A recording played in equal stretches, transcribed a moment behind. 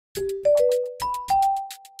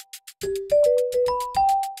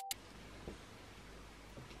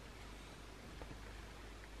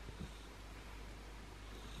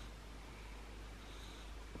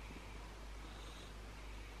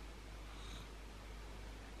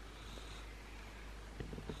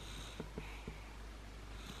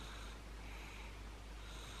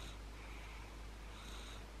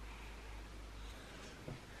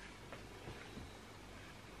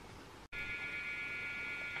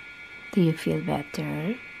Do you feel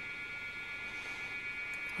better?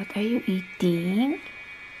 What are you eating?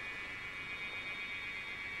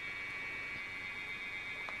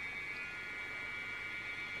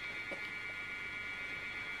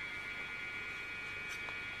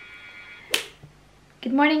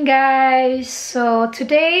 Good morning, guys. So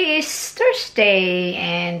today is Thursday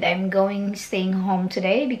and I'm staying home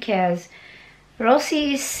today because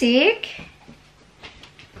Rosie is sick.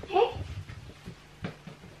 Hey.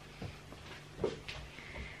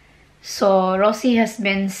 So Rosie has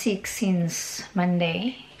been sick since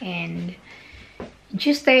Monday, and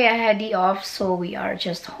Tuesday I had the off, so we are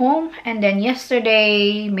just home. And then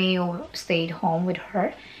yesterday Mayo stayed home with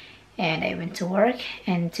her and I went to work,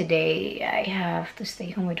 and today I have to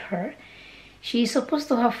stay home with her. She's supposed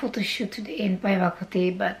to have photo shoot today in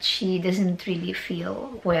Paivakoti, but she doesn't really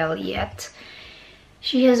feel well yet.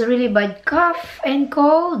 She has a really bad cough and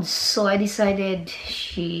colds, so I decided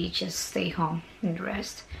she just stay home and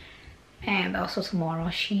rest. And also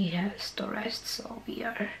tomorrow she has to rest, so we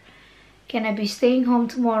are gonna be staying home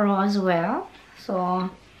tomorrow as well.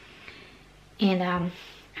 So, and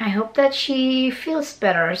I hope that she feels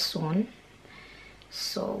better soon,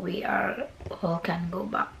 so we all can go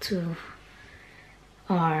back to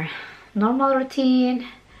our normal routine.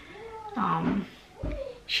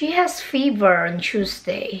 She has fever on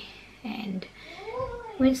Tuesday, and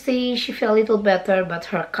Wednesday she felt a little better, but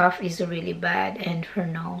her cough is really bad, and her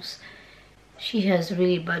nose. She has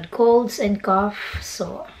really bad colds and cough,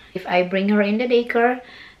 so if I bring her in the daycare,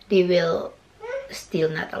 they will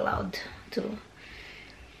still not allowed to.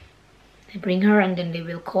 They bring her and then they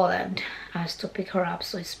will call and ask to pick her up,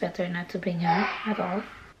 so it's better not to bring her at all.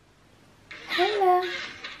 Hello.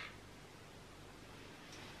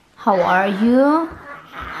 How are you?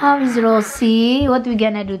 How is Rosie? What we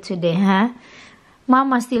gonna do today, huh?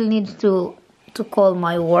 Mama still needs to call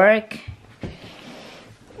my work.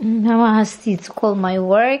 Mama has to call my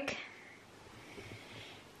work.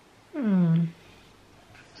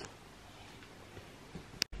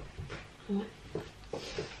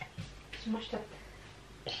 Smash that.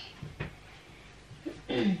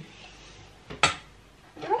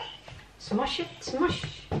 Smash it,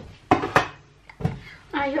 smash.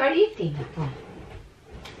 Ah, you are eating.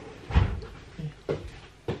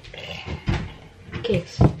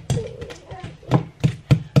 Cakes.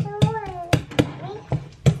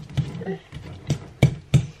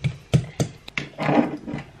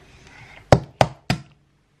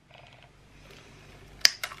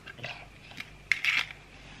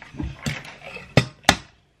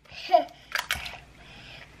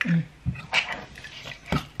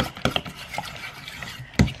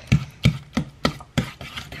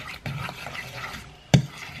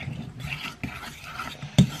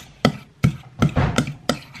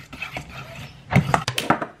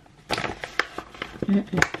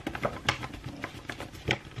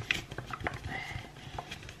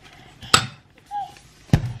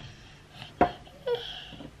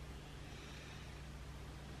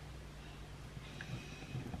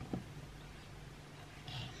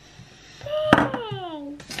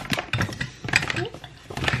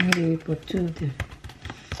 Maybe we put two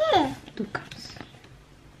cups.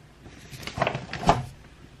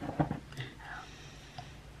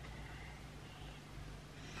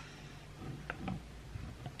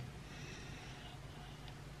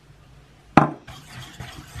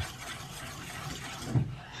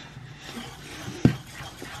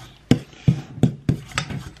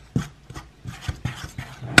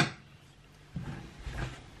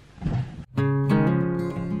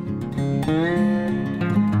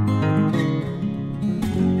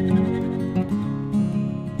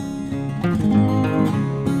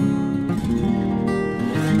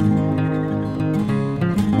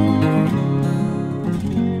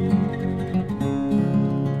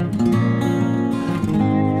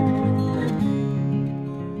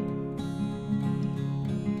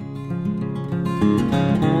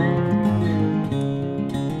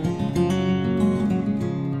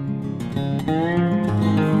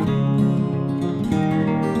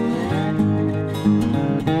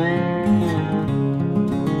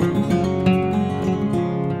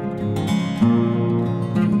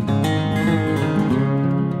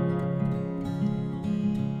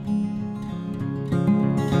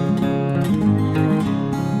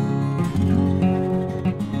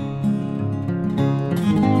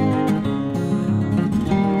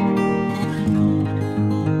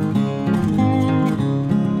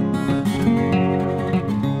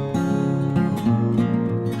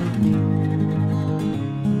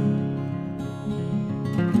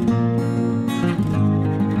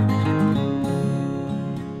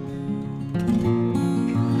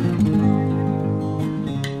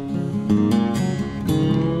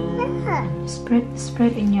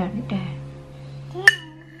 right in your there.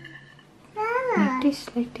 Like this,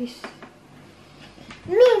 like this.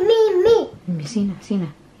 Me. Sina.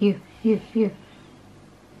 You.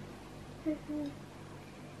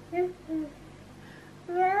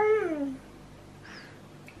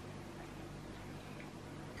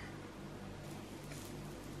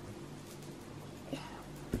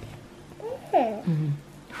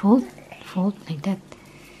 Fold like that.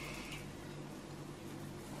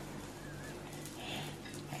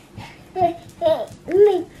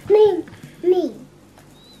 Me.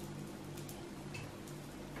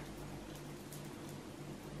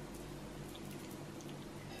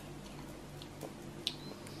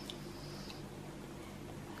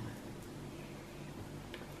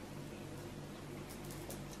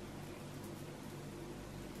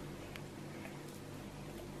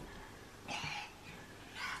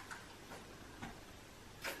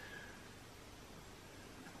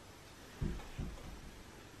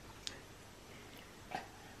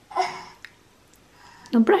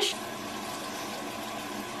 No brush.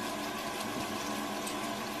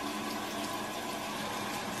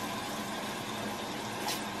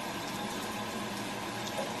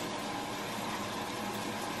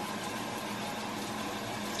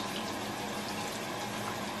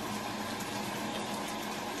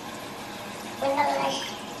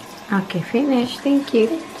 Okay, finished. Thank you.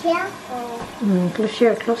 Be careful.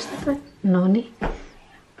 Close the foot. Noni.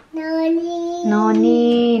 Noni.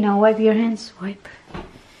 Noni. Now wipe your hands. Wipe.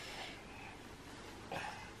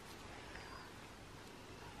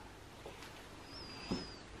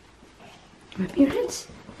 Wipe your hands.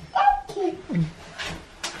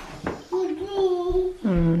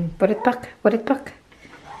 Put it back. Put it back.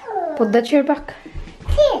 Put the chair back.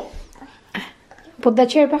 Put the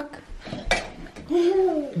chair back.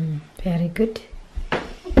 Very good.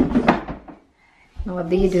 Now what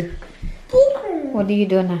do you do? What do you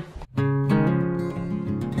do now?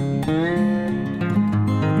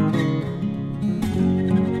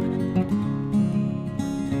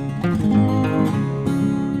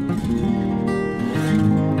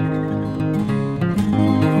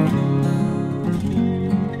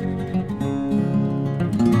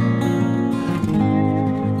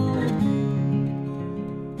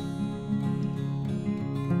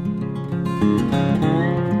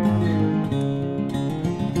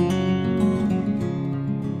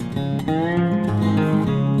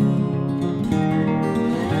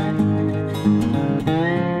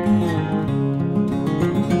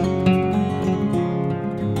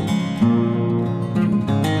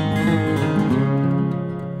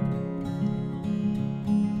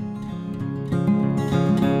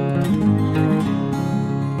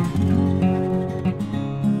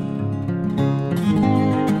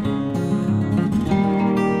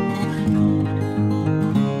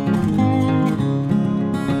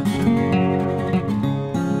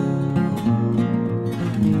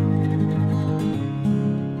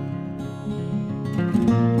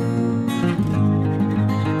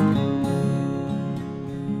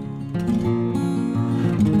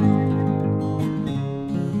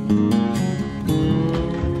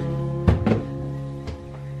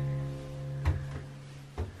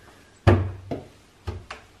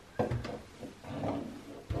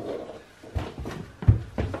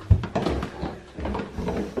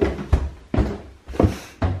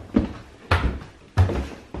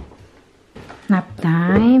 Nap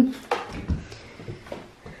time.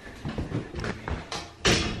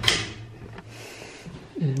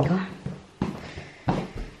 Go.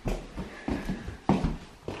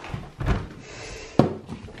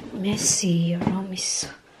 Messy. Your room is so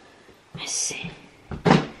messy.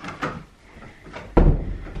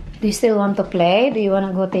 Do you still want to play? Do you want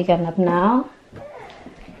to go take a nap now?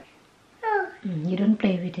 You don't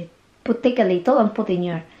play with it. Take a little and put in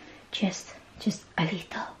your chest. Just a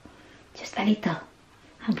little. Just a little.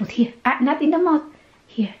 And put here. Not in the mouth.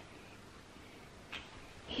 Here.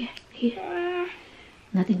 Here.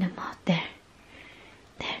 Not in the mouth. There.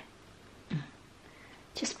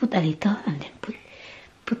 Just put a little and then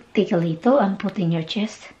take a little and put in your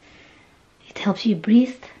chest. It helps you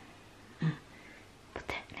breathe. Put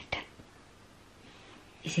that like that.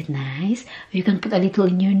 Is it nice? You can put a little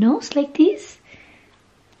in your nose like this.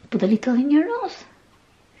 Put a little in your nose.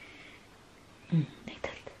 Like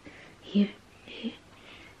that. Here.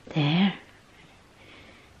 There.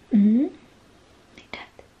 Like that.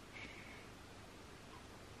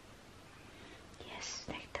 Yes,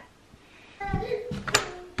 like that.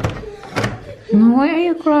 No, why are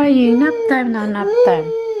you crying? Nap time now, nap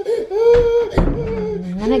time.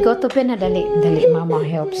 Nana, go to bed na, dali. Dali, mama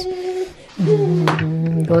helps.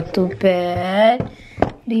 Go to bed.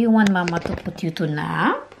 Do you want Mama to put you to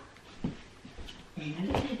nap? Okay.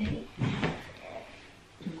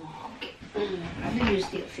 I know you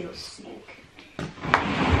still feel sick.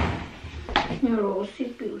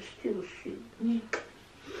 Rosie feels still sick.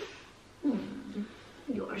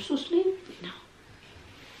 You are so sleepy now.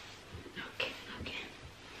 Okay.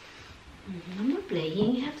 No more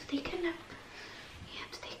playing. You have to take a nap.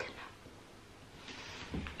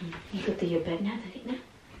 You go to your bed now, dali na.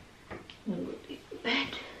 You go to your bed.